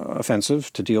shocking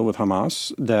offensive to deal with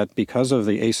Hamas, that because of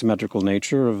the asymmetrical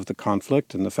nature of the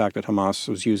conflict and the fact that Hamas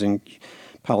was using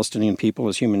Palestinian people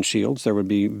as human shields, there would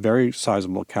be very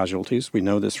sizable casualties. We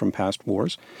know this from past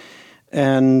wars.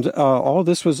 And all of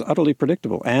this was utterly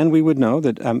predictable. And we would know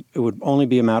that it would only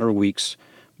be a matter of weeks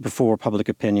before public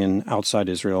opinion outside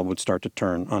Israel would start to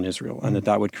turn on Israel, and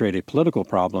that would create a political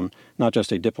problem, not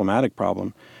just a diplomatic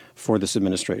problem, for this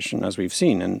administration, as we've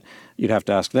seen. And you'd have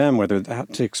to ask them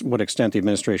to what extent the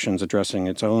administration is addressing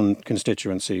its own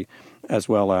constituency as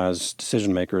well as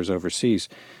decision makers overseas.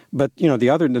 But,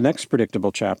 the next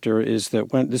predictable chapter is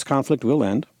that when this conflict will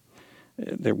end,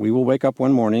 that we will wake up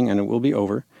one morning and it will be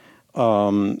over.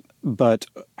 But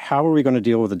how are we going to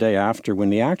deal with the day after when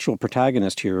the actual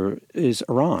protagonist here is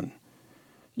Iran?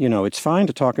 It's fine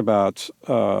to talk about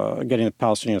getting the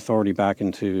Palestinian Authority back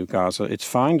into Gaza. It's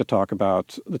fine to talk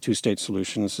about the two-state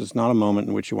solution. This is not a moment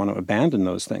in which you want to abandon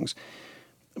those things.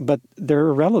 But they're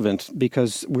irrelevant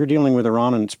because we're dealing with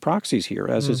Iran and its proxies here,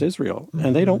 as is Israel,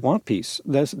 and they don't want peace.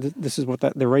 This is what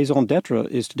the raison d'etre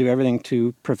is, to do everything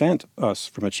to prevent us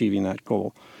from achieving that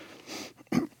goal.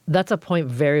 That's a point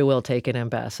very well taken,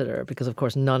 Ambassador, because, of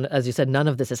course, as you said, none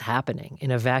of this is happening in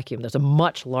a vacuum. There's a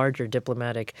much larger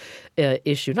diplomatic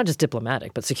issue, not just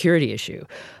diplomatic, but security issue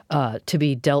to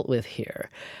be dealt with here.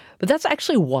 But that's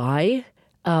actually why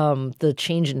the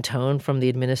change in tone from the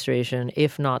administration,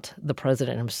 if not the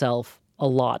president himself, a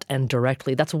lot and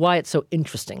directly. That's why it's so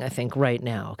interesting, I think, right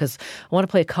now, because I want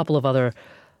to play a couple of other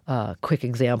quick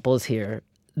examples here.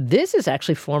 This is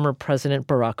actually former President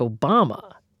Barack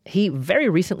Obama. He very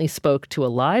recently spoke to a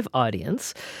live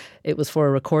audience. It was for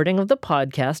a recording of the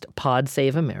podcast Pod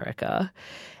Save America.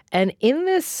 And in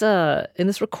this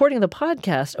recording of the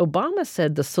podcast, Obama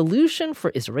said the solution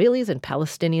for Israelis and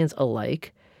Palestinians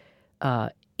alike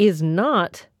is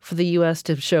not for the U.S.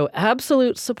 to show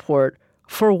absolute support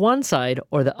for one side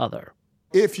or the other.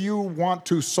 If you want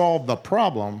to solve the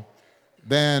problem,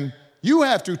 then you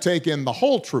have to take in the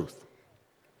whole truth.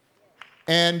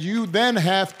 And you then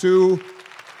have to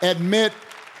admit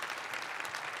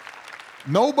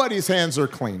nobody's hands are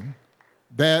clean,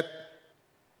 that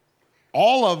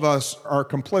all of us are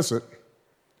complicit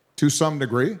to some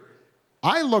degree.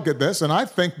 I look at this and I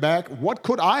think back, what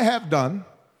could I have done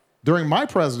during my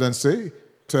presidency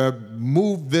to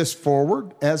move this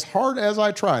forward as hard as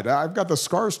I tried? I've got the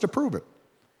scars to prove it.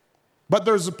 But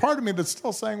there's a part of me that's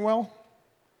still saying, well,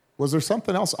 was there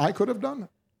something else I could have done?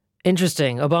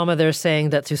 Interesting. Obama there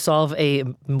saying that to solve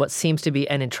what seems to be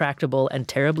an intractable and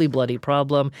terribly bloody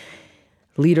problem,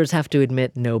 leaders have to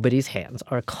admit nobody's hands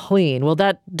are clean. Well,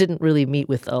 that didn't really meet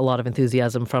with a lot of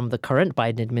enthusiasm from the current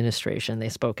Biden administration. They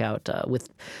spoke out with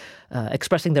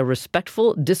expressing their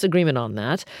respectful disagreement on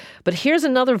that. But here's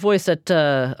another voice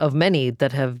of many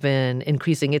that have been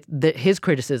increasing his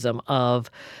criticism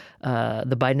of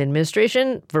the Biden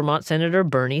administration, Vermont Senator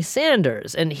Bernie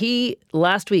Sanders. And he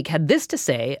last week had this to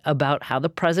say about how the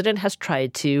president has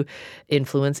tried to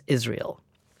influence Israel.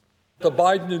 The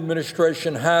Biden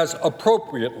administration has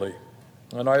appropriately,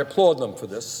 and I applaud them for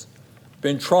this,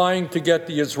 been trying to get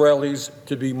the Israelis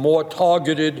to be more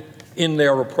targeted in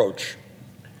their approach.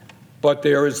 But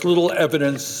there is little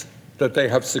evidence that they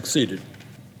have succeeded.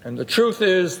 And the truth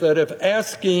is that if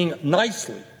asking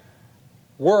nicely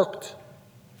worked,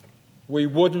 we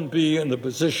wouldn't be in the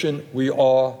position we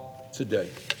are today.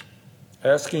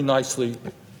 Asking nicely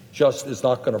just is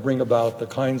not going to bring about the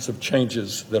kinds of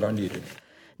changes that are needed.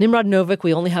 Nimrod Novick,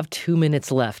 we only have 2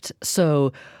 minutes left.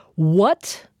 So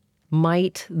what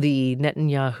might the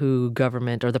Netanyahu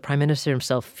government or the prime minister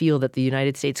himself feel that the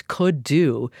United States could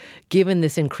do, given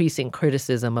this increasing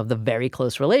criticism of the very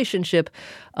close relationship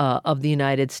of the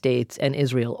United States and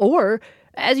Israel? Or,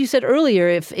 as you said earlier,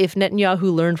 if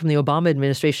Netanyahu learned from the Obama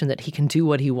administration that he can do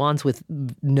what he wants with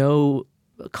no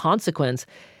consequence,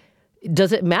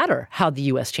 does it matter how the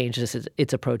U.S. changes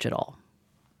its approach at all?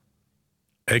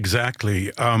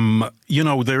 Exactly.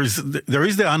 There is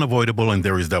the unavoidable and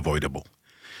there is the avoidable.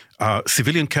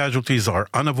 Civilian casualties are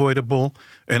unavoidable,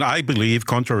 and I believe,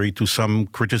 contrary to some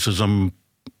criticism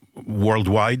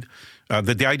worldwide, that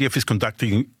the IDF is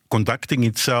conducting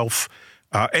itself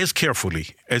as carefully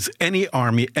as any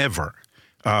army ever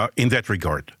in that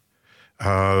regard.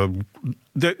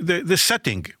 The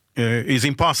setting is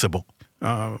impossible,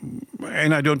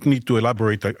 and I don't need to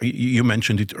elaborate. You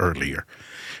mentioned it earlier.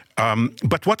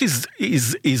 But what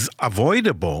is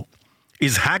avoidable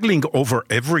is haggling over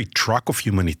every truck of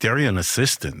humanitarian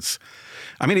assistance.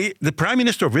 I mean, the Prime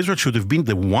Minister of Israel should have been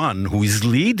the one who is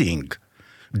leading,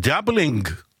 doubling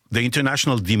the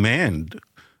international demand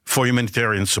for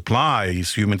humanitarian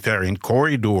supplies, humanitarian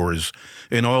corridors,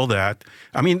 and all that.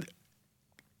 I mean,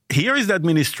 here is the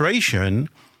administration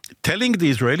telling the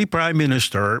Israeli Prime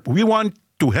Minister, we want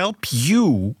to help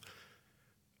you,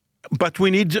 but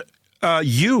we need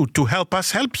you to help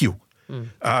us help you.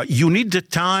 You need the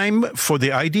time for the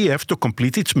IDF to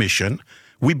complete its mission.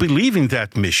 We believe in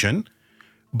that mission,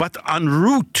 but en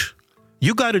route,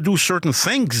 you got to do certain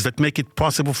things that make it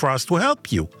possible for us to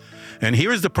help you. And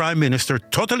here is the Prime Minister,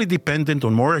 totally dependent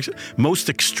on most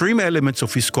extreme elements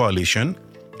of his coalition,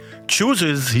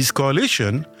 chooses his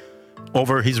coalition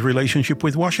over his relationship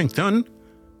with Washington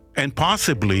and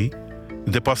possibly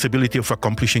the possibility of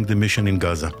accomplishing the mission in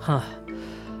Gaza.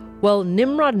 Well,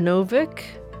 Nimrod Novick,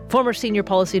 former senior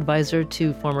policy advisor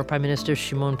to former Prime Minister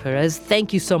Shimon Peres,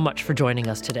 thank you so much for joining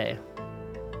us today.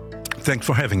 Thanks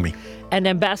for having me. And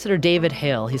Ambassador David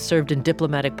Hale, he served in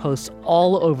diplomatic posts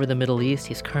all over the Middle East.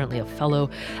 He's currently a fellow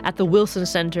at the Wilson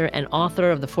Center and author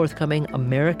of the forthcoming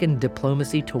American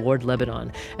Diplomacy Toward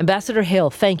Lebanon. Ambassador Hale,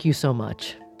 thank you so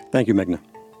much. Thank you, Meghna.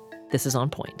 This is On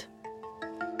Point.